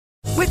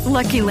With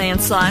Lucky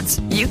Land Slots,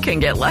 you can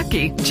get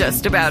lucky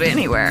just about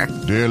anywhere.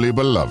 Dearly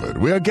beloved,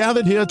 we are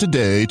gathered here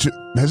today to...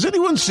 Has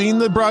anyone seen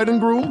the bride and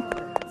groom?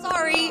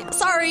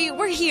 Sorry,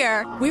 we're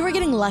here. We were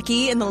getting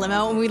lucky in the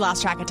limo and we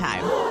lost track of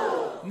time.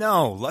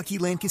 No, Lucky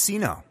Land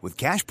Casino, with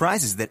cash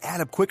prizes that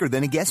add up quicker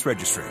than a guest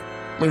registry.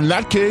 In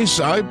that case,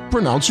 I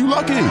pronounce you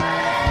lucky.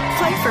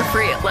 Play for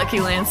free at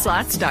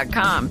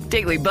LuckyLandSlots.com.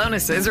 Daily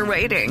bonuses are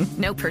waiting.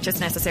 No purchase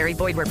necessary.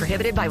 Void where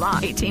prohibited by law.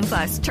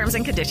 18+. Terms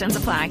and conditions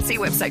apply. See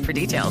website for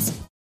details.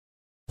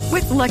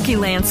 With Lucky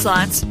Land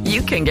Slots,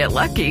 you can get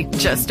lucky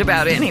just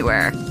about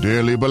anywhere.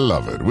 Dearly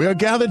beloved, we are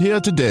gathered here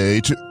today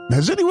to...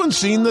 Has anyone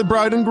seen the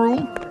bride and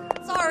groom?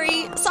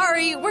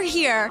 Sorry, we're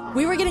here.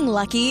 We were getting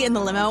lucky in the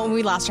limo and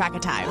we lost track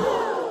of time.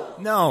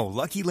 No,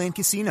 Lucky Land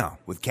Casino,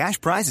 with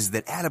cash prizes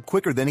that add up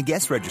quicker than a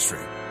guest registry.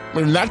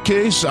 In that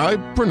case, I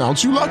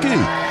pronounce you lucky.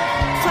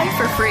 Play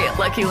for free at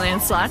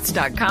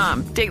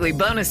LuckyLandSlots.com. Daily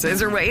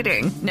bonuses are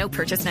waiting. No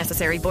purchase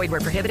necessary. Void where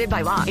prohibited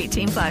by law.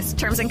 18+.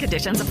 Terms and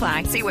conditions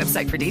apply. See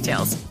website for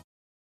details.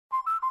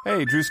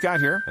 Hey, Drew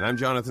Scott here, and I'm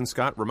Jonathan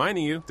Scott,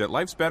 reminding you that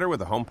life's better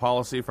with a home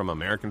policy from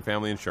American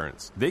Family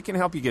Insurance. They can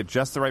help you get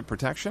just the right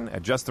protection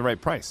at just the right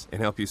price and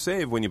help you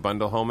save when you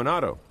bundle home and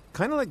auto.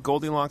 Kind of like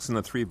Goldilocks and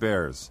the Three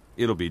Bears.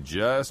 It'll be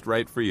just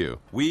right for you.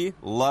 We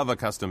love a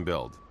custom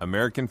build.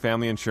 American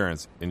Family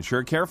Insurance.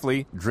 Insure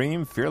carefully,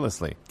 dream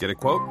fearlessly. Get a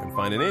quote and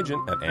find an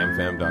agent at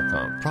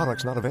amfam.com.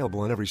 Products not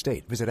available in every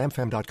state. Visit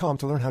amfam.com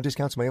to learn how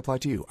discounts may apply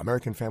to you.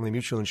 American Family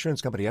Mutual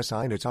Insurance Company, SI,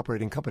 and its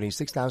operating company,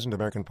 6000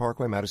 American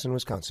Parkway, Madison,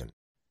 Wisconsin.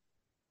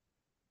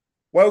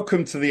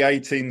 Welcome to the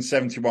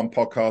 1871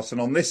 podcast.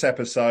 And on this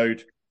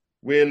episode,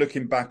 we're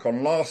looking back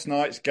on last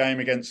night's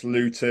game against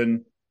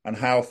Luton and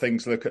how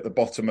things look at the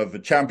bottom of the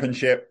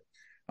championship.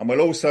 And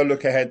we'll also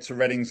look ahead to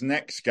Reading's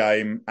next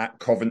game at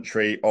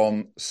Coventry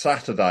on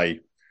Saturday.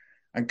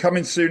 And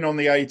coming soon on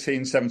the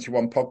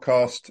 1871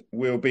 podcast,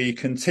 we'll be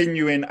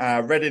continuing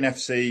our Reading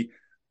FC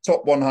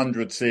Top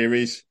 100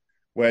 series,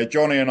 where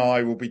Johnny and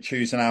I will be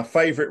choosing our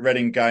favourite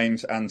Reading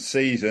games and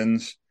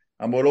seasons.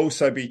 And we'll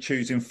also be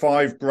choosing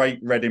 5 great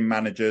Reading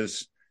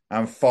managers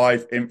and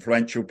 5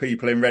 influential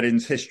people in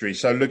Reading's history.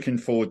 So looking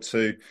forward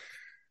to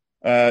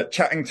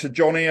chatting to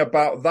Johnny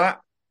about that.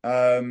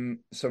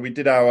 So we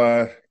did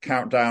our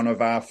countdown of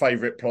our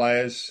favourite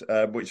players,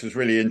 which was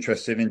really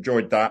interesting.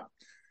 Enjoyed that.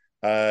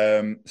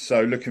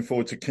 So looking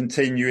forward to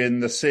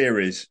continuing the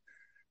series.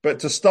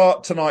 But to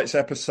start tonight's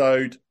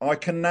episode, I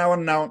can now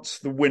announce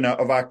the winner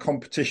of our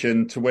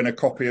competition to win a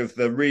copy of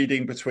the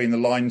Reading Between the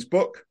Lines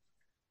book,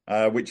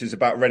 which is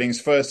about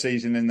Reading's first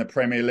season in the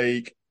Premier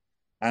League.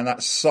 And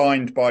that's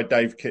signed by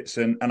Dave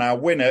Kitson. And our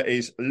winner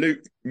is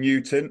Luke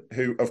Newton,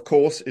 who, of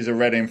course, is a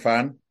Reading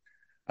fan.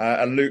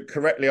 And Luke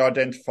correctly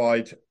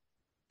identified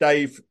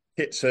Dave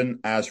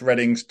Kitson as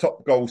Reading's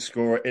top goal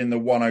scorer in the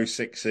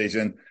 106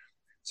 season.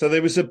 So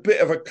there was a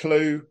bit of a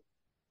clue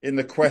in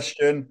the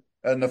question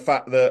and the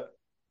fact that,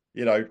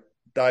 you know,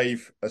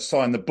 Dave has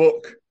signed the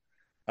book.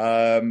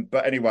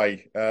 But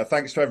anyway,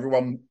 thanks to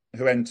everyone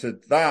who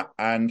entered that,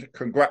 and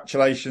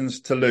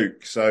congratulations to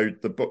Luke. So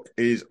the book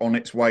is on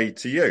its way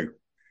to you.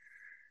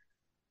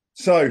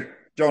 So,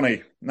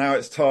 Johnny, now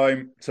it's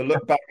time to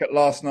look back at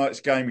last night's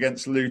game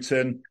against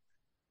Luton.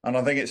 And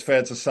I think it's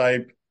fair to say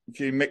a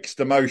few mixed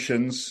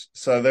emotions.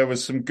 So there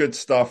was some good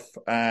stuff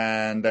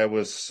and there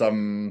was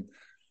some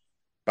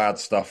bad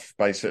stuff,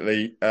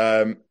 basically.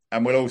 And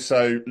we'll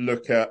also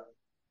look at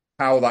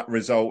how that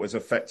result has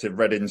affected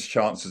Reading's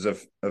chances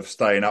of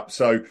staying up.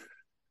 So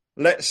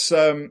let's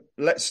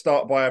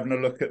start by having a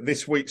look at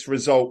this week's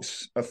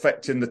results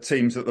affecting the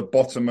teams at the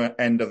bottom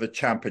end of the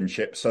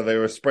championship. So they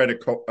were spread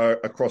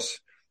across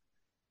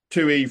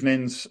 2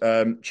 evenings,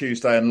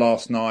 Tuesday and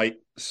last night.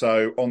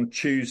 So on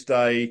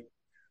Tuesday,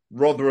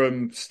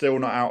 Rotherham still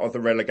not out of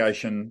the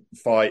relegation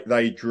fight.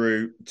 They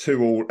drew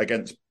 2-2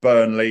 against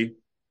Burnley.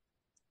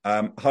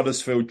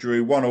 Huddersfield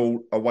drew 1-1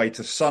 away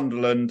to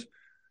Sunderland.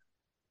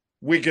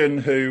 Wigan,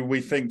 who we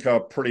think are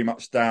pretty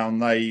much down,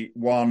 they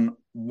won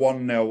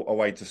 1-0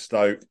 away to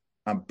Stoke,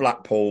 and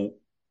Blackpool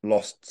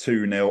lost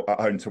 2-0 at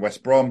home to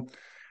West Brom.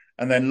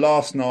 And then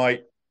last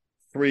night,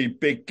 3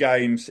 big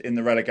games in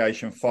the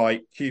relegation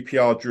fight.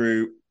 QPR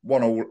drew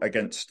 1-1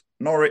 against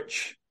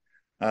Norwich.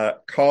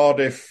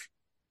 Cardiff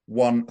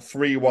won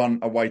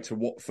 3-1 away to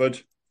Watford.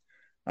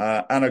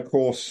 And of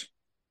course,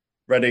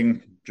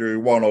 Reading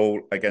drew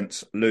 1-1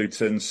 against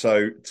Luton.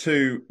 So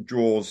 2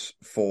 draws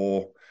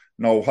for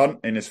Noel Hunt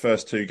in his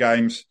first 2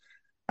 games.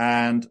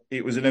 And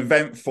it was an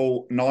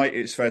eventful night,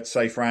 it's fair to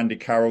say, for Andy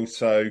Carroll.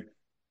 So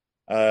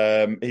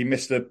he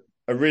missed a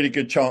really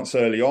good chance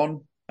early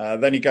on.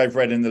 Then he gave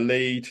Reading the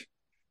lead.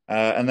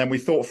 And then we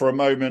thought for a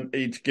moment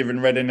he'd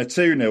given Reading a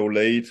 2-0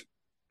 lead,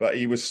 but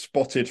he was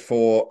spotted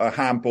for a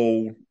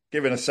handball,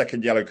 given a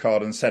second yellow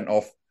card and sent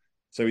off.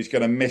 So he's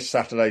going to miss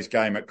Saturday's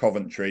game at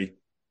Coventry.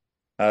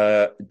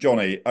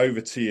 Johnny,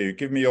 over to you.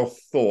 Give me your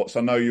thoughts.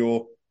 I know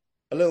you're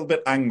a little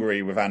bit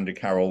angry with Andy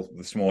Carroll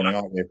this morning,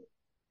 aren't you?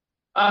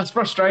 I was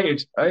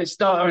frustrated. He's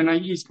come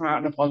out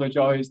and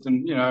apologised,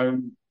 and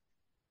it's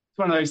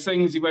one of those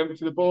things. He went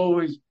for the ball.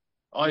 He's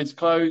eyes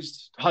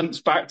closed.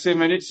 Hunt's backed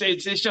him, and it's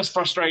just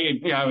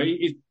frustrating.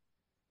 It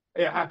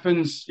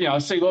happens. I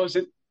see. What was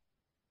it?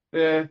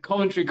 The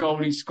Coventry goal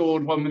he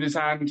scored one with his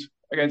hand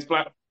against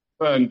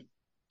Blackburn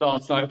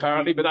last night,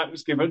 apparently, but that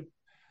was given.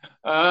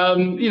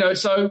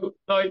 So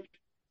like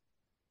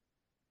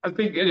I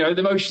think the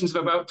emotions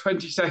of about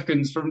 20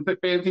 seconds from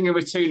thinking we're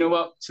 2-0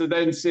 up to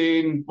then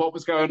seeing what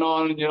was going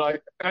on, and you're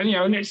like, and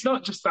it's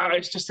not just that,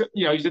 it's just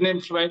he's an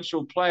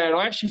influential player.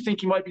 I actually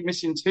think he might be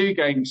missing 2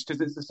 games because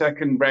it's the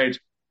second red.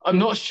 I'm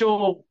not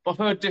sure. I've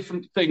heard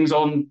different things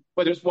on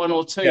whether it's 1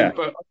 or 2, Yeah.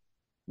 but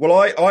Well,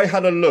 I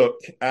had a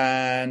look,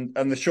 and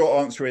the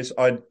short answer is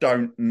I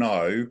don't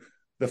know.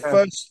 The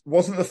first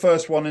wasn't the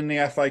first one in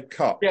the FA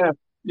Cup.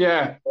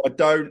 Yeah. I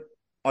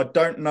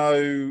don't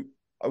know.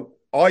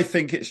 I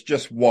think it's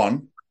just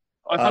one.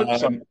 I hope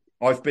so.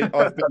 I've been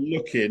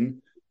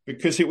looking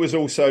because it was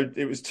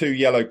 2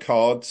 yellow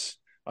cards.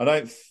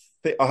 I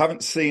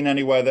haven't seen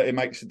anywhere that it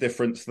makes a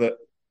difference that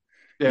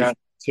if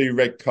 2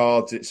 red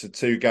cards, it's a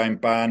 2-game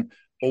ban.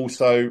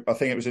 Also, I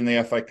think it was in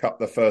the FA Cup,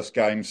 the first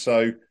game.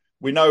 So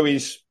we know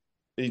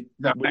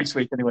next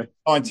week anyway.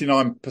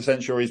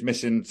 99% sure he's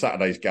missing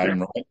Saturday's game,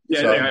 right?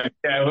 Yeah.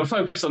 We'll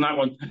focus on that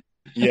one.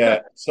 Yeah.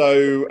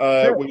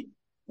 So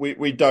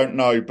we don't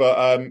know,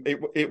 but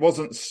it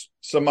wasn't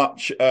so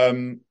much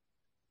hand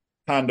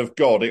of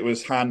God. It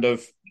was hand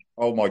of,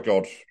 oh my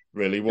God,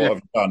 really? What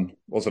have you done?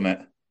 Wasn't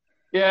it?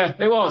 Yeah,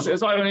 it was. It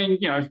was like,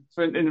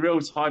 in real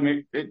time,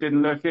 it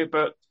didn't look it,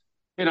 but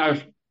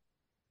the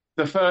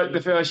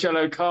first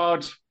yellow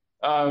card,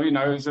 it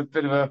was a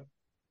bit of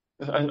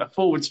a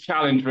forwards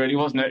challenge, really,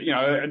 wasn't it?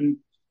 And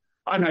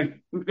I don't know,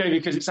 maybe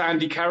because it's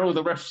Andy Carroll,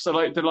 the refs are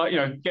like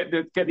to get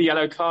the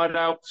yellow card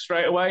out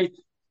straight away.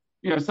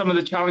 Some of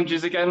the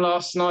challenges again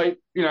last night,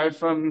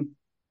 from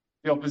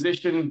the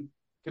opposition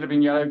could have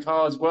been yellow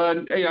cards,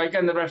 weren't.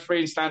 Again, the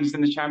refereeing standards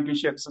in the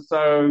championships are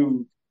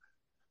so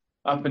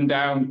up and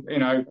down.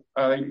 I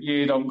think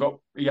Yeardom got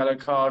a yellow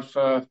card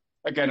for,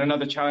 again,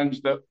 another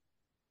challenge that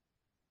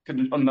could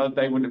on another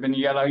day wouldn't have been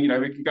yellow.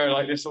 We could go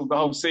like this all the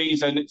whole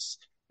season. It's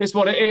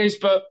what it is,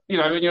 but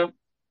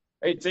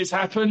it's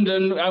happened,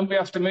 and we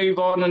have to move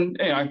on.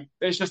 And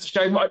it's just a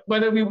shame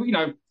whether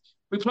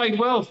we played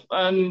well,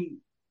 and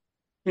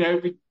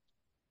the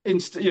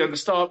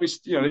start we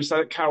just had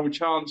a Carroll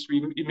chance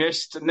we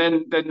missed, and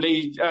then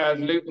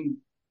Luton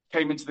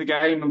came into the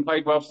game and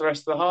played well for the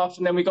rest of the half,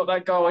 and then we got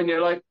that goal, and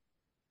you're like,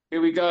 here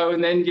we go,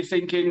 and then you're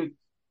thinking,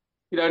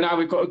 now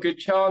we've got a good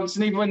chance,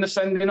 and even when they're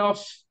sending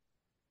off,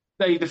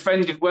 they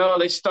defended well,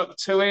 they stuck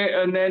to it,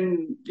 and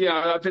then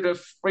a bit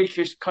of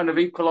freakish kind of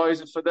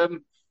equaliser for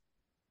them,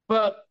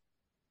 but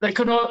they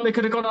could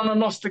have gone on and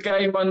lost the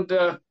game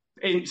under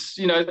Ince.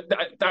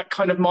 That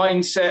kind of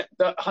mindset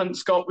that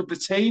Hunt's got with the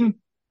team.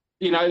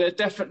 They're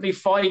definitely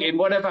fighting.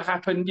 Whatever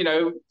happened,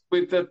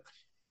 with the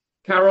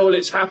Carroll,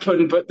 it's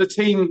happened, but the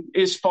team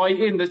is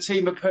fighting. The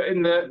team are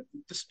putting the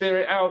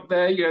spirit out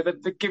there.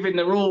 They're giving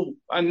their all,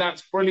 and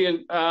that's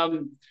brilliant.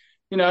 And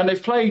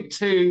they've played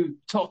 2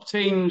 top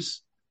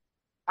teams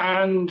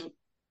and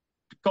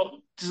got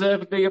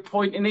deservedly a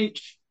point in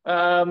each.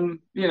 From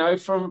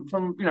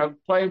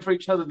playing for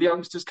each other, the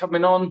youngsters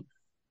coming on.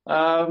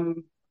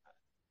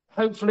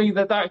 Hopefully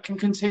that can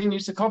continue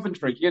to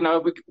Coventry. I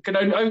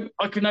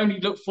can only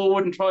look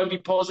forward and try and be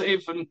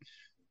positive, and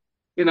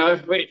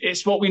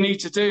it's what we need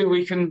to do.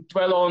 We can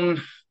dwell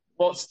on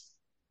what's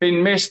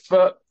been missed,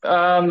 but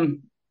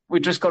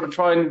we just got to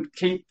try and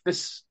keep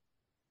this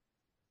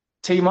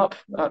team up.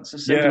 That's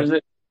as simple as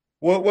it.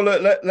 Well,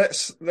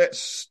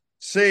 let's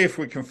see if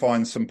we can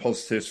find some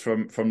positives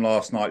from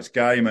last night's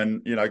game,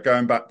 and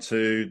going back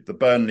to the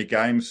Burnley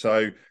game.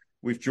 So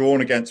we've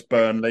drawn against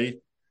Burnley.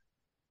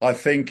 I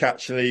think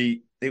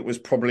actually it was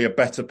probably a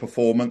better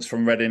performance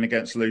from Reading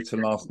against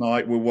Luton last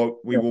night. We were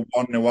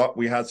 1-0 up.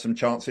 We had some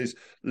chances.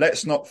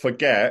 Let's not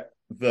forget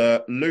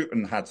that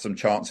Luton had some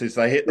chances.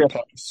 They hit the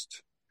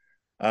post.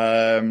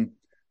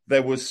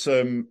 There was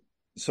some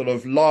sort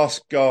of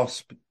last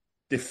gasp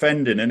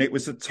defending, and it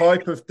was a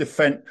type of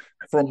defence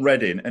from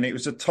Reading, and it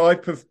was a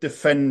type of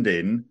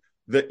defending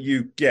that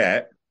you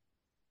get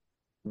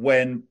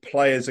when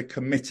players are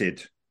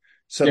committed.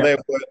 So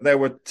there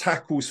were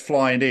tackles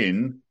flying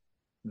in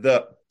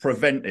that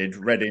prevented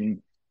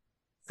Reading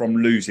from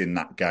losing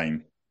that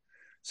game.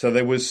 So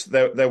there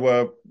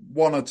were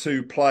 1 or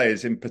 2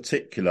 players in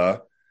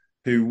particular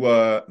who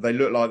they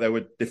looked like they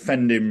were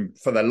defending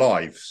for their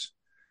lives.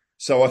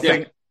 So I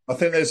think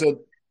there's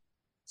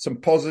some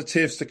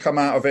positives to come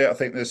out of it. I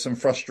think there's some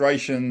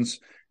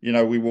frustrations. We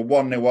were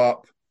 1-0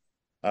 up.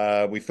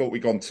 We thought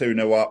we'd gone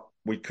 2-0 up.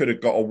 We could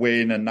have got a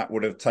win, and that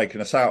would have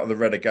taken us out of the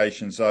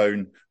relegation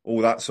zone,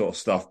 all that sort of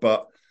stuff.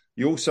 But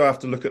you also have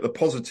to look at the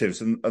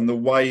positives and the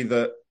way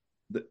that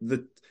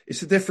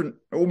it's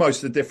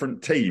almost a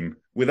different team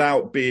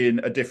without being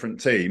a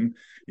different team.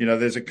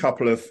 There's a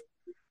couple of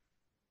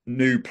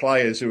new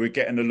players who are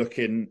getting a look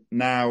in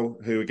now,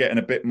 who are getting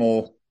a bit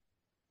more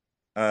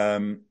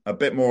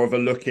of a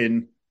look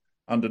in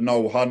under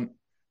Noel Hunt,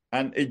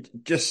 and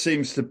it just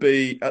seems to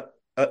be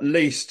at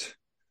least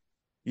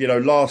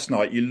last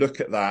night you look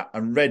at that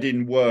and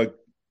Reading were,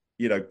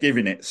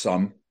 giving it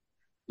some.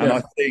 And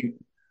Yeah.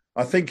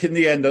 I think in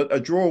the end, a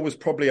draw was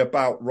probably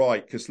about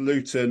right because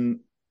Luton,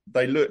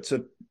 they looked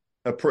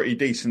a pretty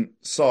decent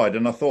side.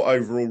 And I thought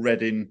overall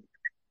Reading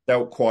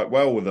dealt quite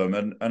well with them.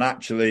 And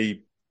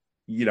actually,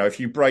 if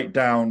you break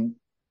down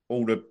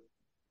all the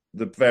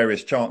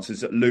various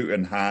chances that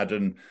Luton had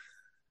and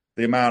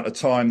the amount of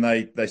time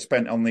they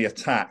spent on the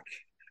attack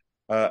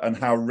and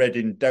how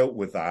Reading dealt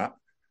with that,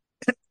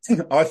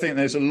 I think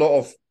there's a lot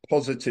of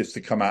positives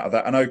to come out of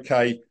that. And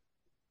okay,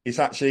 it's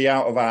actually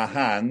out of our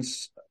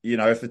hands.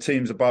 If the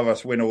teams above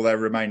us win all their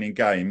remaining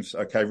games,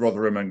 okay,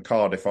 Rotherham and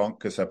Cardiff aren't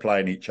because they're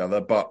playing each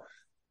other. But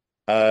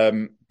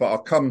I'll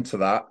come to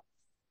that.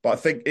 But I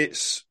think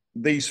it's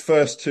these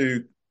first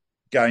two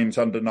games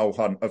under Noel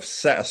Hunt have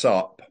set us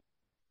up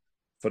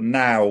for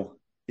now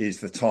is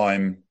the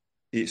time.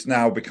 It's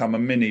now become a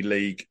mini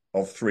league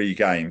of 3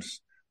 games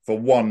for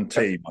one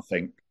team, I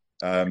think,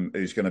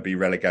 who's going to be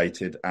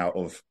relegated out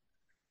of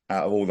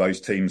all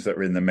those teams that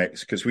are in the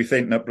mix because we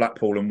think that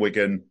Blackpool and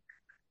Wigan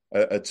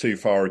are too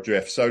far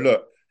adrift. So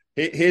look,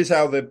 here's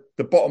how the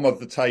bottom of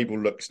the table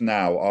looks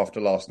now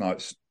after last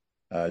night's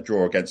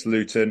draw against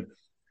Luton.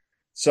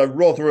 So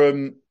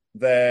Rotherham,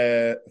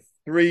 they're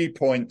 3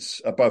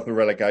 points above the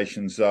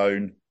relegation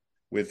zone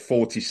with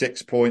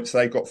 46 points.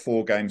 They've got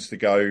 4 games to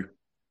go.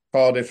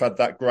 Cardiff had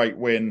that great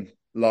win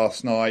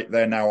last night.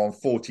 They're now on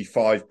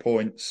 45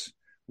 points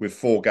with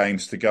 4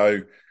 games to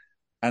go.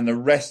 And the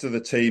rest of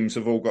the teams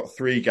have all got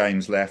 3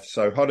 games left.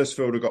 So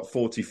Huddersfield have got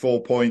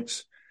 44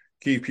 points,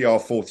 QPR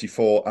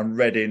 44 and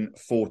Reading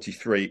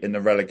 43 in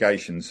the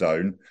relegation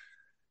zone.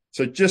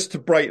 So just to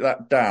break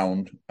that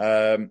down,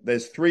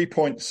 there's 3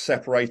 points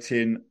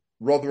separating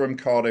Rotherham,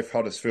 Cardiff,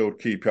 Huddersfield,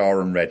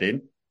 QPR and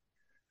Reading.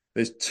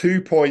 There's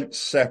 2 points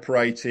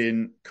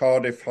separating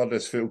Cardiff,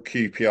 Huddersfield,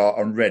 QPR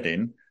and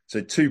Reading. So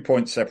 2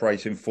 points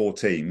separating 4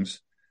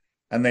 teams.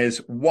 And there's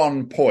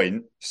 1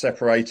 point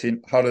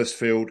separating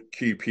Huddersfield,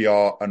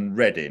 QPR and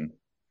Reading.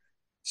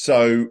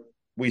 So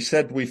we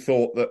said we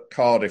thought that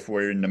Cardiff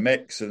were in the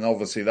mix and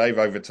obviously they've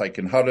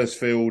overtaken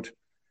Huddersfield.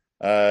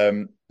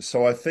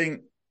 So I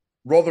think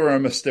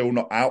Rotherham are still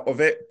not out of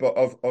it, but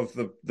of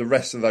the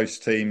rest of those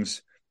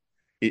teams,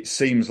 it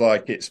seems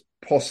like it's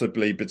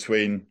possibly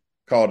between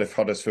Cardiff,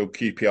 Huddersfield,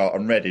 QPR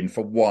and Reading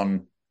for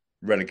one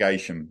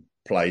relegation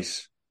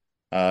place.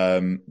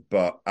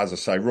 But as I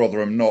say,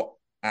 Rotherham not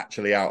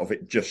actually out of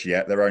it just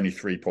yet. They're only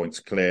 3 points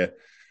clear.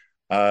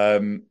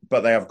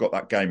 But they have got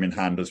that game in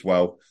hand as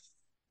well.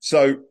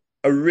 So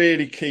a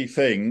really key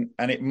thing,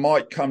 and it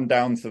might come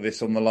down to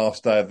this on the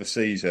last day of the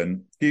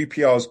season,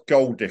 QPR's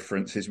goal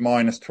difference is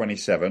minus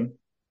 27.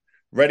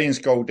 Reading's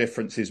goal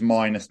difference is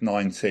minus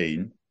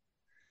 19.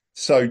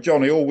 So,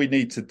 Johnny, all we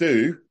need to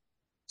do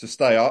to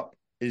stay up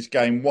is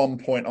gain 1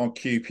 point on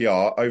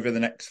QPR over the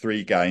next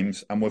 3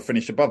 games, and we'll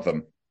finish above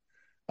them.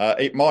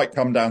 It might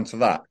come down to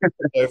that.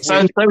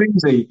 Sounds so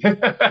easy.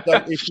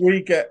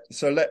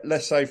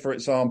 Let's say, for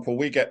example,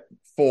 we get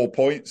 4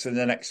 points in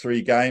the next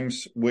 3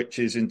 games, which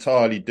is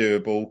entirely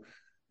doable.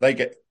 They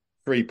get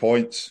 3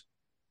 points.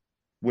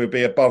 We'll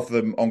be above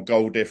them on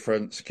goal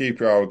difference.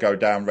 QPR will go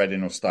down,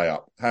 Reading will stay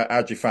up.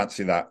 How do you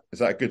fancy that? Is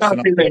that a good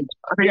scenario?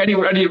 I think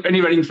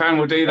any Reading fan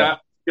will do that.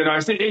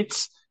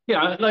 It's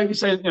like you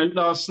said,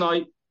 last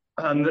night,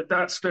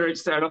 that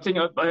spirit's there. And I think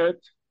I heard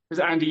was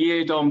Andy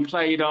Yeardon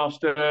played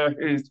after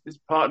his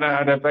partner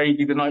had a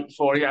baby the night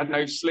before. He had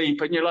no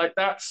sleep, and you're like,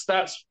 that's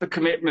the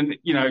commitment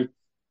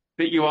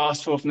that you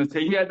asked for from the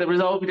team. Yeah, the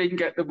result we didn't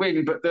get the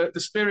win, but the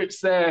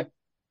spirit's there.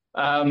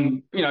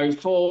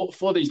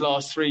 For these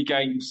last 3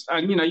 games,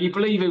 and you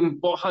believe in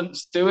what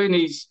Hunt's doing.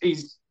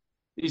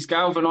 He's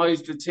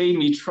galvanised the team.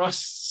 He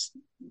trusts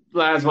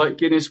lads like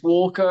Guinness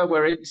Walker,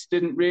 where it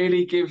didn't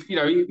really give. He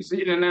was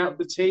in and out of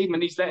the team,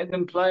 and he's letting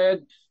them play.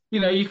 And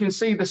you can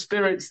see the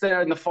spirits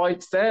there and the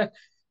fights there.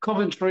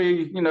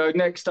 Coventry,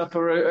 next up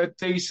are a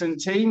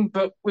decent team,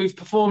 but we've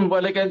performed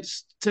well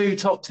against 2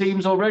 top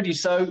teams already.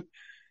 So,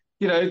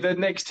 the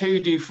next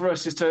 2 do for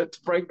us is to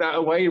break that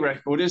away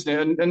record,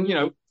 isn't it?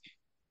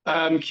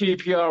 And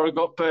QPR have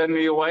got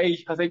Burnley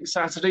away, I think,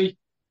 Saturday,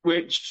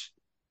 which,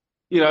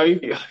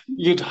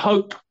 you'd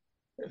hope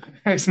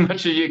as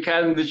much as you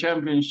can in the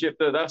Championship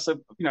that's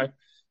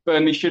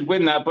Burnley should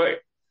win that. But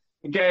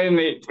again,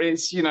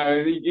 it's,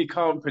 you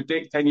can't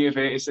predict any of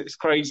it. It's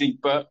crazy.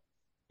 But,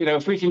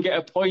 if we can get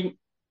a point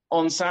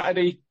on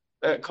Saturday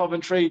at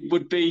Coventry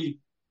would be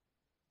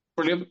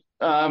brilliant.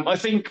 I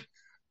think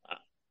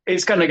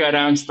it's going to go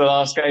down to the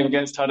last game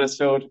against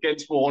Huddersfield,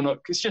 against Warnock.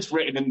 It's just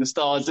written in the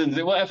stars, isn't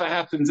it? Whatever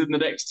happens in the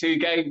next 2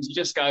 games, you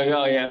just go,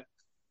 oh yeah,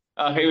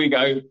 here we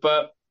go.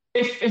 But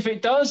if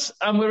it does,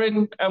 and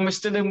we're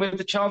still in with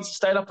the chance of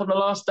staying up on the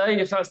last day,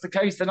 if that's the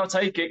case, then I'll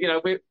take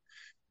it.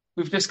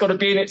 We've just got to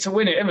be in it to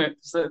win it, isn't it?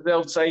 So the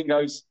old saying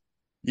goes.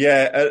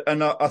 Yeah,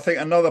 and I think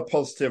another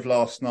positive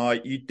last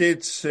night, you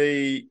did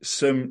see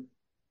some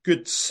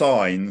good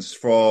signs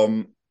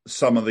from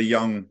some of the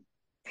young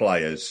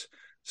players.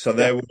 So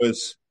there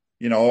was,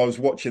 I was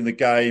watching the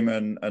game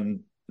and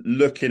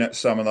looking at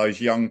some of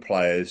those young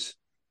players,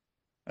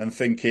 and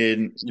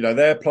thinking,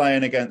 they're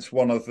playing against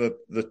one of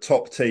the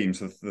top teams,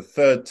 the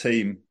third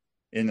team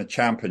in the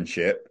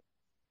Championship,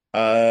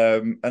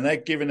 and they're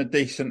giving a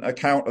decent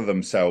account of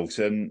themselves.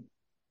 And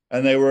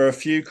there were a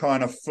few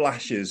kind of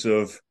flashes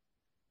of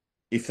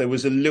if there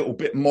was a little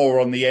bit more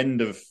on the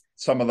end of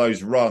some of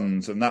those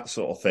runs and that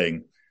sort of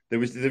thing. There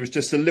was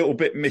just a little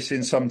bit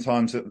missing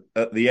sometimes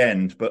at the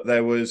end, but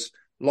there was,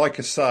 like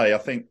I say, I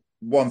think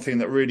one thing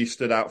that really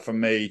stood out for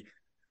me,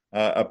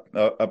 apart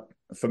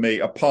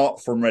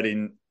from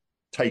Reading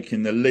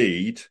taking the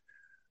lead,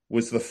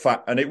 was the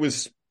fact, and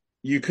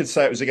you could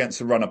say it was against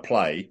the run of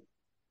play,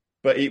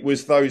 but it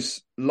was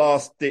those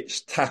last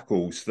ditch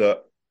tackles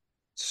that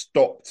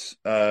stopped,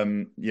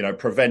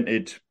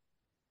 prevented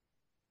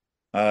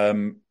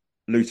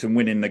Luton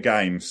winning the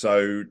game.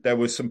 So there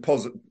was some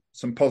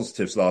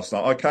positives last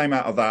night. I came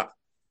out of that.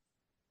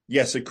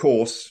 Yes, of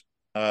course,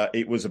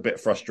 it was a bit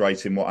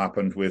frustrating what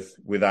happened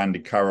with Andy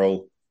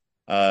Carroll,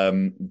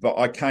 but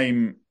I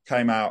came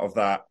out of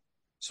that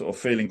sort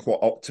of feeling quite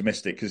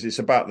optimistic because it's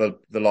about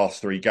the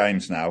last three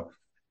games now,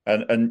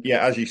 and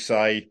yeah, as you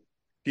say,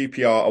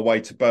 QPR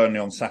away to Burnley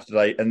on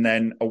Saturday, and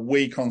then a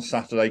week on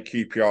Saturday,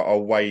 QPR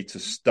away to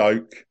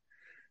Stoke.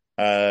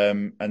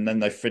 And then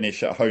they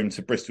finish at home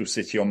to Bristol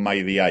City on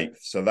May the 8th.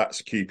 So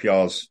that's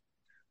QPR's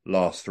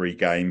last three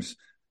games.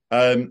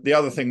 The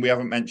other thing we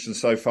haven't mentioned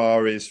so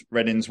far is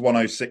Reading's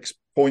 106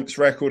 points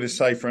record is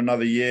safe for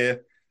another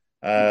year.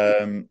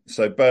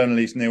 So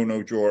Burnley's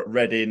 0-0 draw at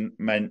Reading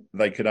meant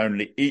they could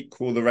only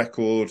equal the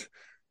record,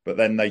 but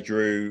then they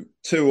drew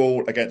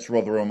 2-2 against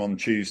Rotherham on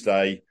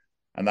Tuesday,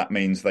 and that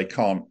means they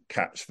can't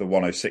catch the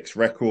 106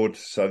 record.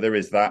 So there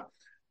is that.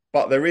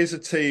 But there is a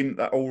team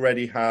that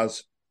already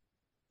has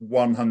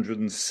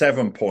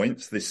 107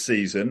 points this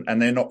season,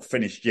 and they're not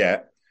finished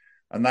yet.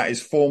 And that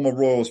is former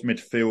Royals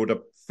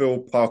midfielder Phil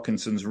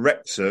Parkinson's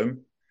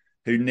Wrexham,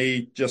 who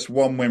need just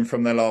one win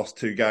from their last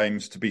two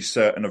games to be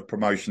certain of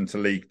promotion to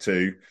League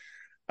Two.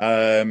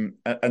 And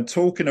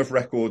talking of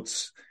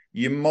records,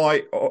 you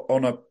might,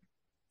 on a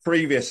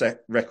previous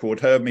record,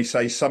 heard me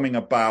say something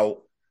about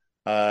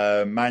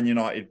Man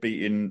United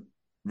beating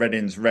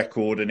Reading's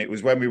record, and it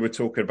was when we were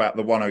talking about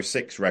the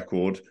 106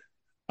 record,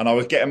 and I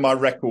was getting my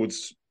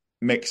records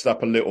mixed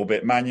up a little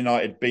bit. Man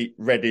United beat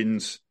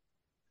Reading's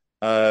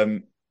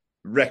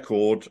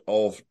record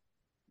of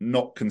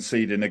not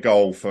conceding a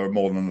goal for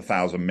more than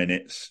 1,000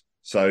 minutes.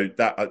 So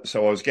I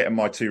was getting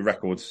my two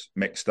records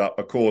mixed up.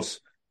 Of course,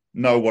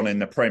 no one in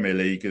the Premier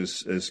League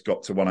has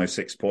got to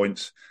 106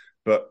 points,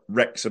 but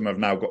Wrexham have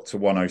now got to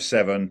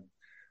 107.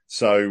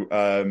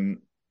 So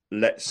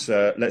let's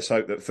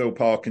hope that Phil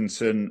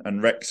Parkinson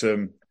and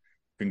Wrexham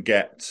can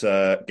get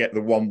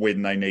the one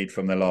win they need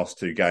from their last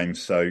two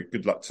games. So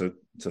good luck to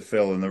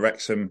Phil and the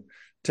Wrexham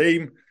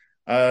team.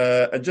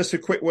 And just a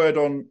quick word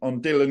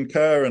on Dylan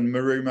Kerr and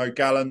Marumo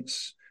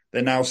Gallants.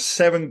 They're now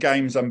 7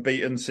 games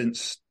unbeaten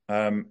since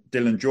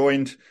Dylan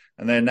joined,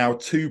 and they're now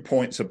 2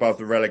 points above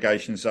the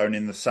relegation zone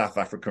in the South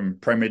African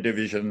Premier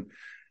Division.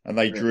 And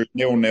they drew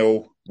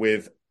 0-0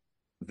 with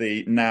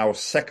the now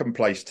second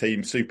place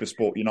team,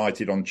 SuperSport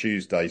United, on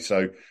Tuesday.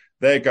 So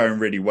they're going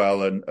really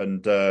well.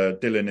 And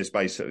Dylan is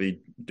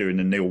basically doing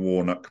the Neil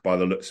Warnock by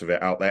the looks of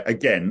it out there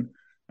again.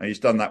 And he's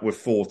done that with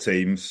 4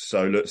 teams.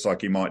 So looks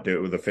like he might do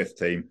it with a 5th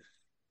team.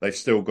 They've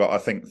still got, I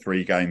think,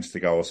 3 games to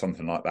go or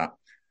something like that.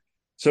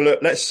 So look,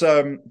 let's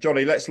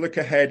Johnny, let's look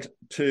ahead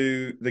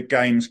to the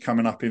games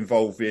coming up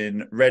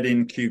involving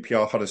Reading,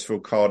 QPR,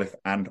 Huddersfield, Cardiff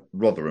and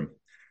Rotherham.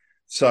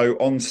 So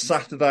on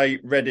Saturday,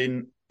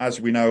 Reading,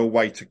 as we know,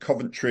 away to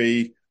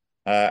Coventry.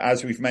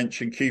 As we've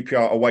mentioned,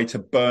 QPR away to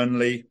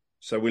Burnley.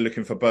 So we're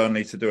looking for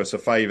Burnley to do us a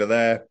favour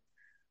there.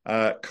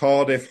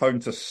 Cardiff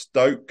home to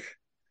Stoke.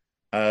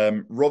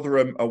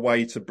 Rotherham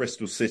away to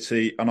Bristol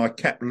City. And I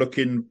kept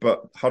looking,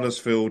 but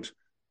Huddersfield,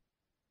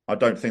 I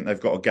don't think they've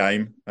got a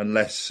game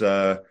unless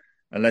I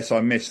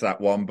missed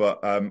that one. But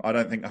I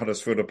don't think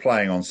Huddersfield are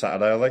playing on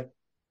Saturday, are they?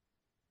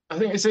 I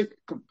think it's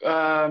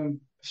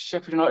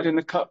Sheffield United in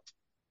the Cup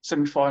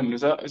semi-final.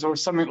 Is there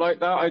something like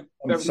that?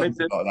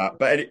 Something like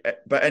that.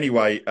 But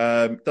anyway,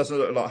 doesn't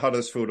look like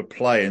Huddersfield are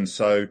playing.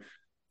 So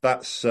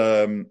that's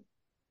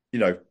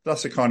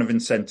that's a kind of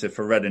incentive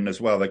for Reading as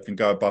well. They can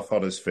go above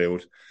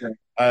Huddersfield. Yeah.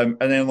 And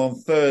then on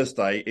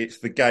Thursday, it's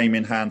the game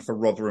in hand for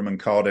Rotherham and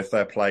Cardiff.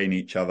 They're playing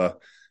each other.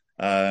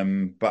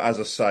 But as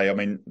I say, I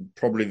mean,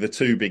 probably the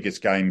 2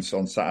 biggest games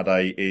on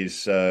Saturday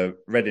is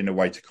Reading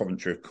away to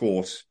Coventry, of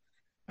course.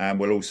 And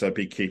we'll also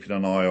be keeping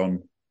an eye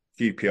on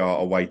QPR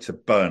away to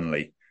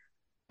Burnley.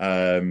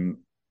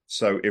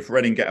 So if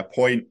Reading get a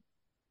point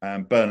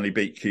and Burnley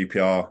beat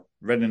QPR,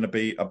 Reading will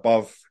be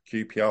above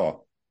QPR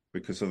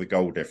because of the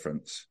goal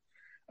difference.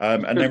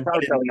 And then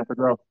going up as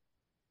well.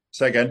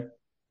 Say again.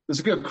 There's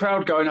a good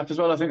crowd going up as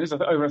well. I think there's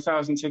over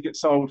 1,000 tickets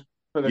sold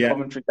for the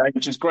Coventry game,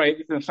 which is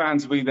great. The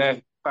fans will be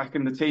there back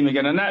in the team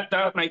again. And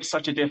that makes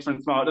such a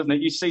difference, Mark, doesn't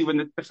it? You see when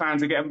the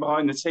fans are getting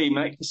behind the team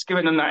and it's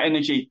giving them that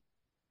energy,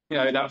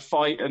 that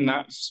fight and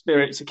that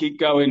spirit to keep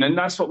going. And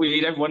that's what we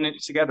need, everyone in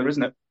it together,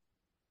 isn't it?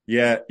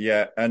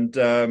 Yeah.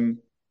 And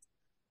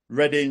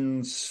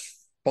Reading's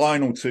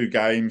final two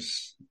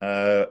games,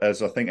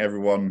 as I think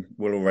everyone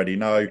will already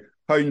know.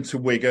 Home to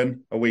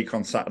Wigan a week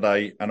on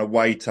Saturday and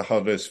away to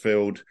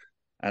Huddersfield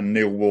and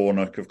Neil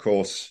Warnock, of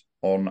course,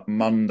 on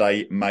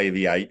Monday, May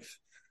the 8th.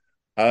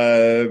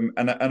 And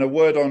a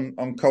word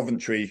on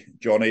Coventry,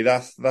 Johnny.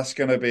 That's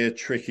going to be a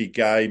tricky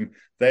game.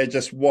 They're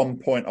just 1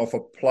 point off a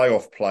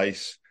playoff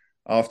place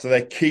after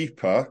their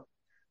keeper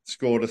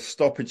scored a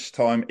stoppage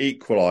time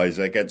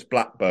equaliser against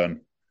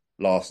Blackburn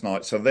last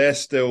night. So they're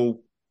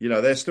still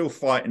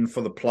fighting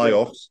for the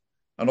playoffs,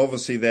 and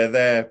obviously they're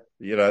there.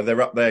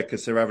 They're up there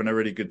because they're having a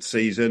really good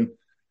season,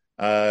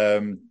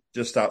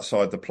 just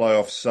outside the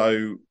playoffs.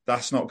 So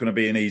that's not going to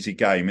be an easy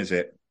game, is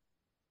it?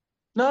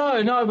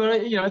 No, but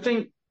I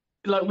think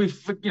like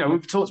we've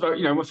talked about,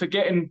 we're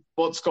forgetting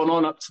what's gone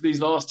on up to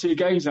these last two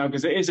games now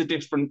because it is a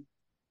different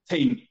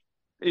team,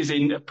 is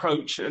in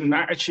approach and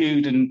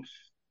attitude and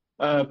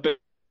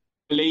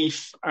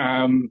belief,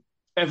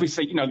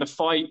 everything. The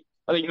fight.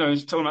 I think I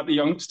was talking about the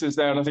youngsters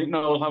there, and I think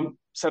Noel Hunt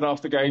said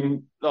after the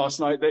game last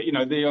night that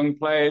the young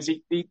players,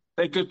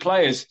 they're good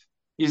players.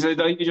 He said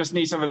they just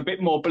need to have a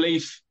bit more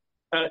belief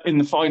in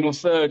the final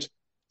third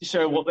to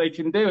show what they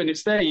can do, and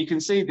it's there. You can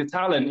see the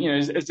talent.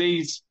 As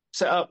he's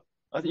set up,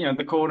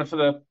 the corner for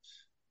the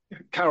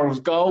Carroll's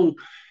goal.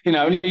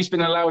 And he's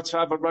been allowed to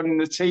have a run in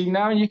the team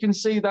now, and you can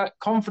see that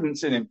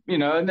confidence in him.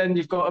 And then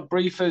you've got a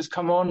briefers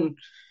come on,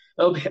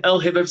 El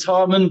Hibab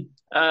Tarman.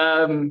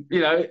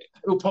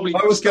 He'll probably.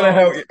 I was going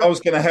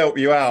to help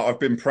you out. I've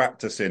been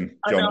practicing,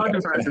 John. I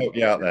was going to help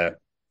you out there.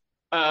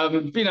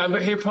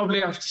 But he'll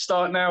probably have to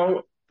start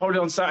now, probably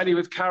on Saturday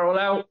with Carroll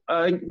out.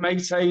 I think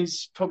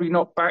Mate's probably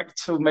not back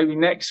till maybe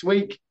next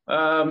week.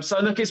 So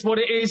look, it's what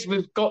it is.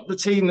 We've got the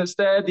team that's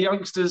there. The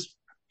youngsters,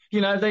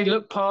 they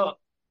look part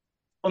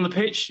on the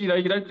pitch. You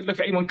don't look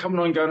at anyone coming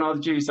on and going, "Oh,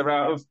 geez, they're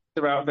out of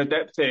their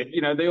depth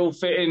here." They all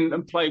fit in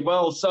and play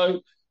well.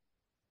 So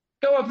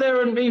go up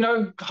there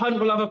and, Hunt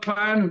will have a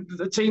plan.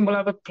 The team will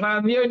have a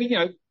plan.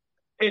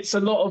 It's a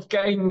lot of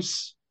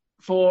games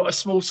for a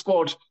small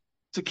squad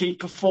to keep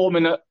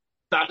performing at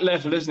that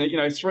level, isn't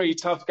it? 3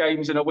 tough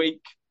games in a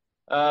week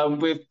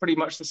with pretty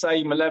much the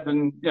same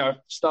 11,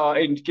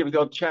 starting to give it the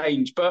odd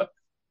change. But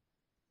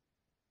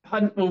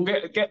Hunt will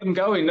get them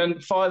going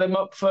and fire them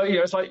up for,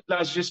 it's like,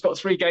 lads, you just got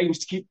 3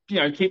 games to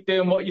keep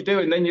doing what you're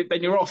doing, then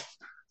you're off.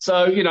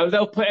 So,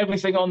 they'll put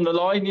everything on the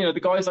line.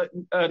 The guys like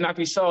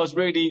Naby Sarr's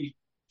really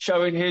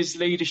showing his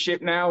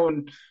leadership now,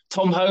 and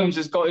Tom Holmes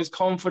has got his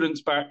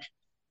confidence back.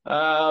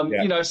 So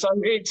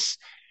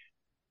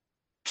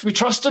we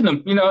trust in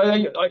them.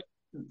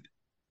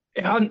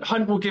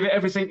 Hunt will give it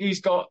everything he's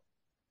got,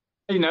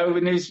 in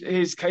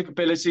his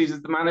capabilities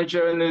as the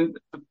manager, and then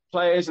the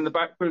players and the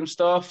backroom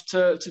staff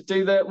to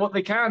do what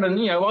they can. And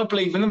I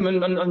believe in them,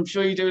 and I'm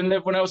sure you do, and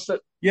everyone else that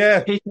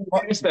he can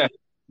get us there.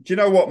 Do you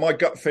know what my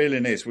gut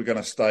feeling is? We're going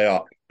to stay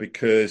up,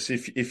 because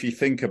if you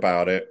think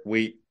about it,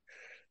 we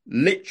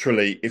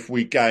literally, if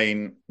we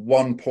gain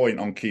 1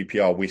 point on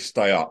QPR, we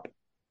stay up.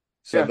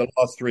 So the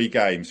last 3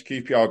 games,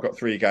 QPR got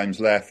 3 games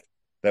left.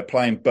 They're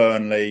playing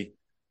Burnley.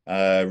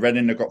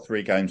 Reading have got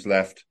 3 games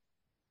left.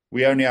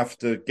 We only have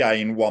to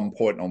gain 1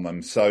 point on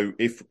them. So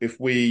if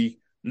we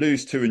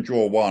lose 2 and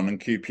draw 1, and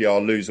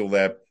QPR lose all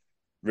their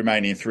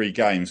remaining 3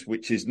 games,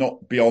 which is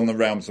not beyond the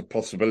realms of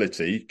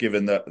possibility,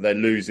 given that they're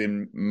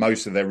losing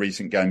most of their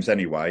recent games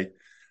anyway.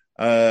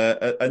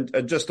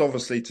 And just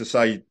obviously to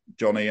say,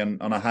 Johnny,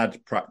 and I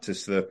had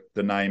practiced the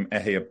name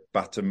Ehia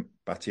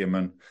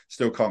Batiaman,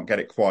 still can't get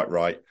it quite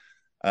right.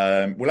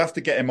 We'll have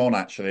to get him on,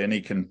 actually, and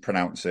he can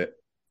pronounce it.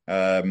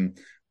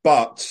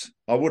 But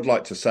I would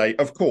like to say,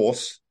 of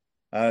course,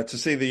 to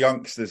see the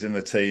youngsters in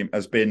the team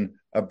has been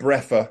a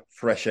breath of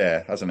fresh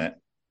air, hasn't it?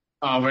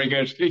 Oh, very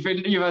good. You've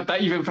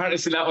been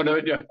practicing that one,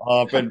 haven't you?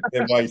 I've been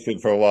waiting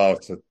for a while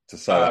to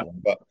say that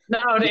one. But no,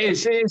 it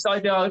is. It is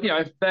like,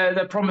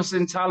 they're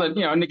promising talent,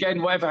 and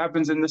again, whatever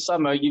happens in the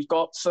summer, you've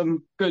got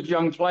some good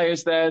young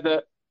players there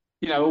that,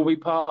 will be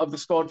part of the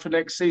squad for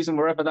next season,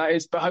 wherever that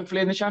is, but hopefully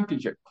in the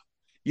Championship.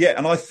 Yeah,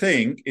 and I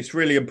think it's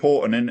really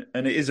important,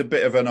 and it is a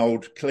bit of an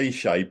old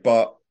cliche,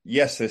 but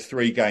yes, there's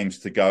 3 games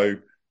to go.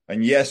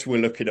 And yes, we're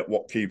looking at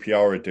what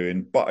QPR are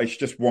doing, but it's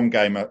just 1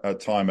 game at a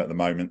time at the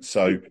moment.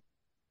 So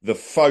the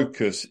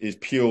focus is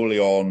purely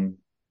on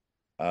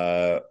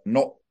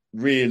not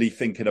really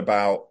thinking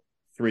about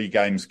 3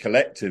 games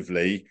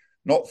collectively,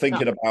 not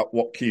thinking about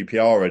what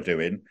QPR are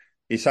doing.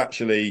 It's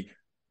actually,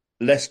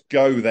 let's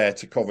go there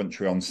to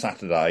Coventry on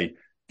Saturday,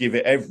 give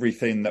it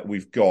everything that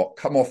we've got,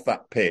 come off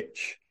that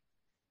pitch,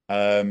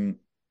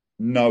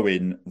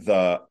 knowing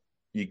that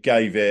you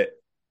gave it,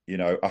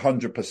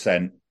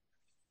 100%.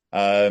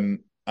 And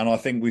I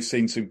think we've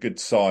seen some good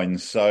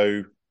signs.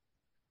 So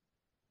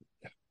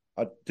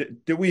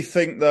do we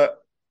think that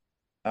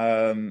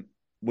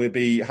we'll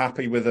be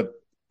happy with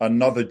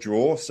another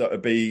draw? So it'll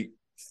be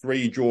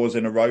 3 draws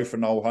in a row for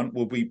Noel Hunt.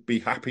 Will we be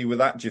happy with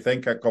that, do you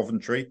think, at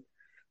Coventry?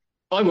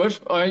 I would.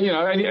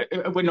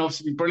 It wouldn't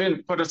obviously be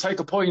brilliant, but I take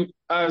a point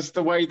as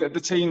the way that the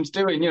team's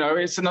doing.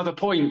 It's another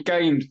point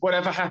gained.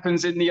 Whatever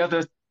happens in the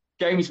other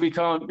games, we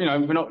can't,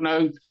 we're not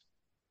know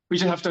we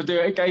just have to do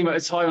it a game at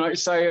a time, like you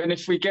say. And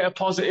if we get a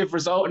positive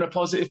result and a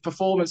positive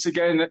performance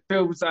again, that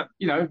builds that,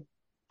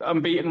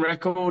 unbeaten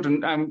record,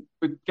 and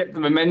we get the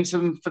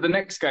momentum for the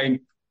next game.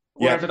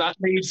 Wherever that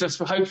leads us,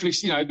 hopefully,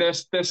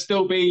 they'll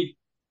still be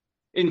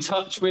in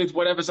touch with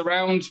whatever's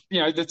around,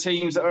 the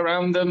teams that are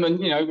around them.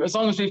 And, as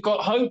long as we've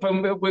got hope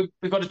and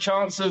we've got a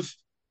chance of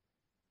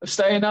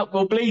staying up,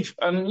 we'll bleed.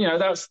 And,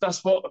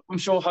 that's what I'm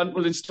sure Hunt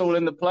will install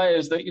in the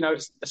players, that,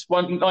 it's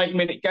 1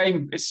 90-minute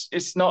game.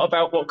 It's not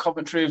about what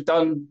Coventry have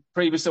done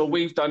previously or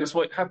we've done. It's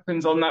what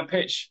happens on that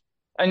pitch.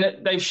 And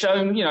they've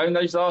shown, in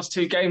those last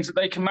 2 games that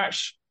they can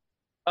match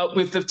up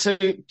with the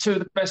two of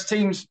the best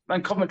teams,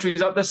 and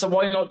Coventry's up there. So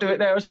why not do it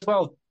there as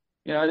well?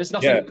 There's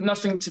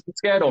nothing to be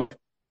scared of.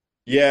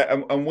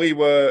 Yeah, and we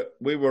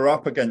were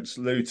up against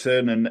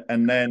Luton,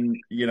 and then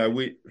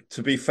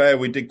to be fair,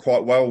 we did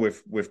quite well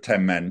with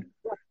 10 men.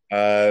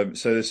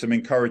 So there's some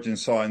encouraging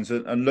signs.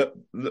 And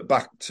look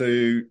back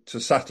to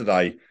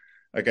Saturday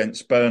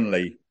against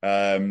Burnley,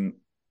 and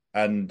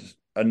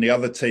the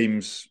other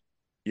teams,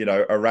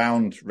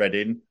 around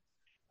Reading,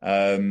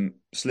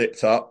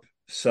 slipped up.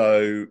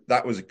 So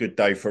that was a good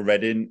day for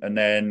Reading. And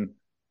then,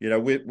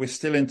 we're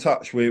still in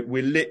touch. We're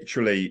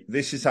literally,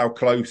 this is how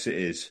close it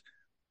is.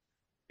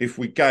 If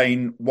we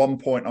gain 1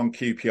 point on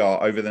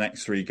QPR over the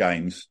next 3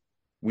 games,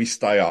 we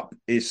stay up.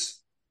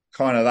 It's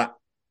kind of that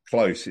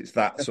close. It's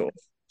that sort of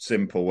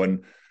simple.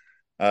 And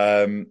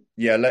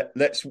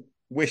let's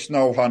wish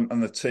Noel Hunt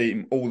and the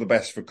team all the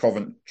best for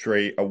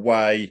Coventry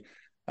away.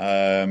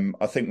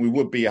 I think we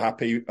would be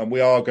happy, and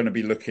we are going to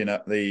be looking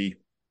at the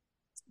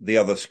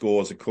other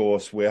scores, of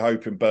course. We're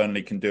hoping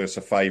Burnley can do us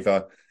a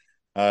favour.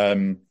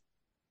 If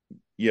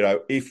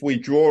we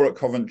draw at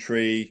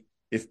Coventry,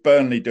 if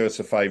Burnley do us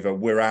a favour,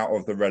 we're out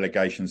of the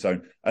relegation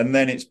zone, and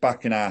then it's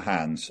back in our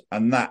hands.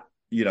 And that,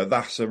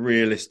 that's a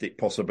realistic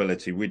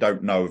possibility. We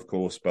don't know, of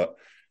course, but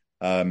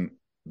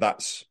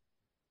that's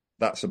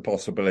a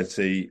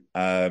possibility.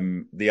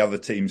 The other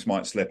teams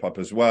might slip up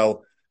as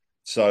well.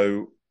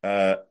 So,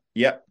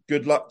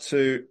 good luck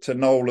to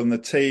Noel and the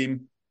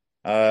team.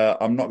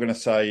 I'm not going to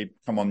say,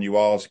 come on, you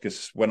R's,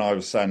 because when I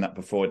was saying that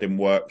before, it didn't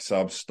work. So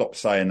I've stopped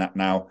saying that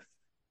now.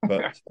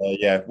 But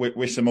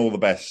wish them all the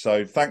best.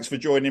 So thanks for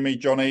joining me,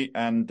 Johnny.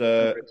 And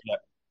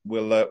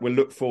we'll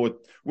look forward.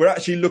 We're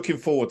actually looking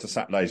forward to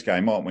Saturday's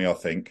game, aren't we? I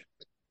think.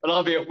 And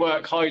I'll be at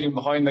work hiding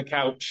behind the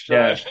couch.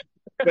 Yeah.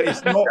 But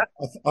it's not.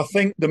 I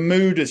think the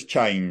mood has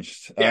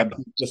changed. Yeah.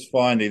 Just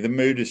finally, the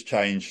mood has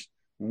changed.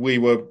 We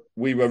were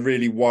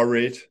really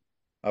worried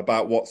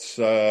about what's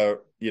going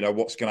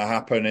to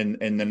happen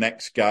in the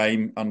next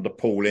game under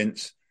Paul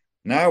Ince.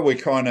 Now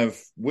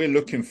we're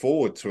looking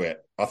forward to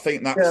it. I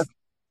think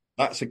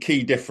that's a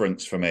key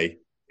difference for me.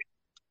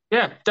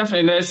 Yeah,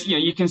 definitely. There's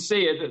you can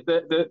see it,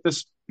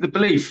 the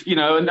belief,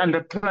 and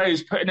the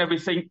players putting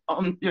everything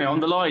on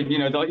the line.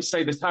 Like you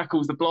say, the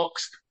tackles, the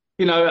blocks,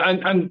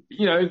 and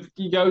you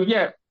go,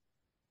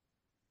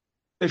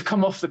 they've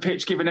come off the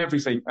pitch giving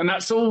everything, and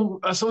that's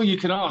all you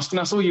can ask, and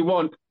that's all you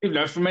want,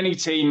 from any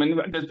team.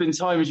 And there's been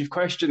times you've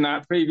questioned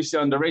that previously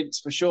under Ince,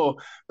 for sure,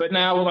 but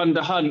now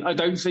under Hunt, I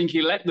don't think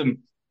he let them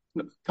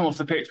come off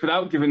the pitch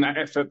without giving that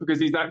effort, because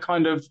he's that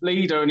kind of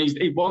leader, and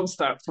he wants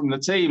that from the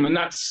team, and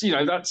that's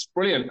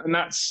brilliant, and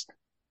that's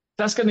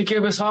going to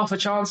give us half a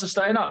chance of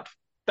staying up.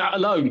 That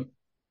alone.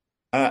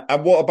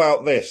 And what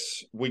about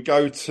this? We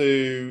go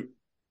to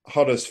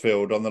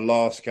Huddersfield on the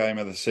last game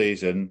of the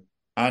season.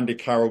 Andy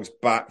Carroll's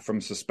back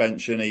from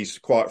suspension. He's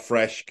quite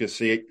fresh because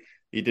he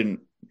didn't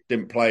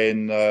play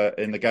in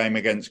the game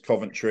against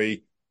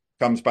Coventry.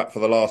 Comes back for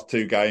the last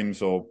 2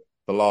 games, or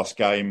the last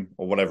game,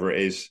 or whatever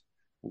it is.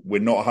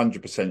 We're not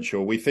 100%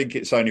 sure. We think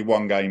it's only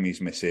 1 game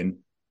he's missing,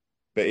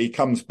 but he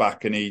comes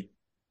back and he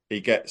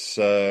gets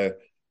a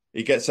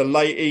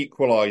late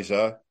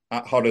equaliser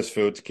at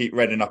Huddersfield to keep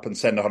Reading up and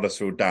send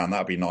Huddersfield down.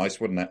 That'd be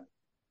nice, wouldn't it?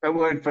 It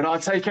would, but I'll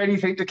take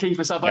anything to keep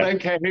us up. Yeah. I don't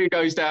care who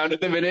goes down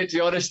at the minute, to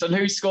be honest, and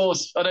who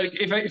scores.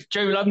 If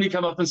Joe Lumley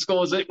come up and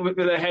scores it with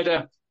a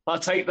header, I'll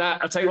take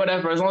that. I'll take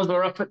whatever, as long as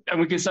we're up and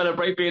we can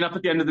celebrate being up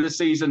at the end of the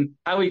season.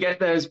 How we get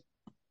there is,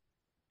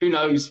 who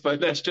knows?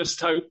 But let's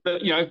just hope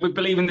that we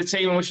believe in the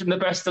team and wish them the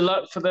best of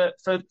luck for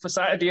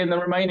Saturday and the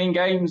remaining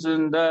games.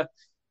 And let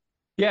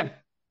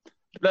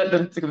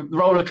the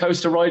roller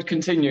coaster ride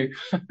continue.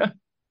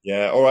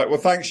 Yeah. All right. Well,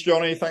 thanks,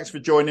 Johnny. Thanks for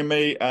joining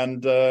me.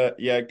 And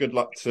good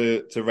luck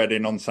to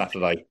Reading on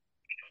Saturday.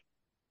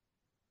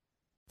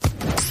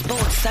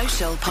 Sports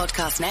Social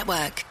Podcast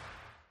Network.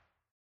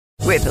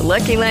 With the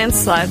Lucky Land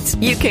Slots,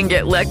 you can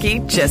get lucky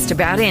just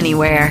about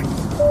anywhere.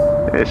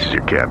 This is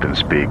your captain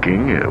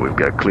speaking. We've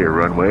got clear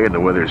runway and the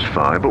weather's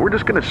fine, but we're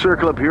just going to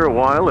circle up here a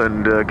while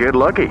and get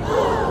lucky.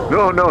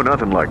 No,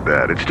 nothing like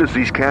that. It's just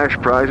these cash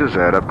prizes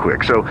add up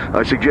quick. So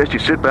I suggest you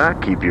sit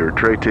back, keep your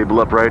tray table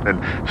upright,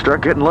 and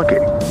start getting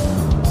lucky.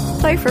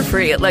 Play for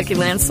free at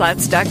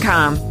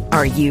LuckyLandSlots.com.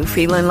 Are you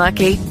feeling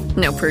lucky?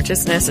 No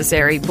purchase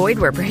necessary. Void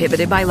where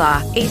prohibited by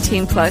law.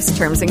 18+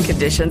 terms and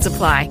conditions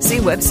apply. See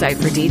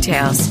website for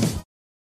details.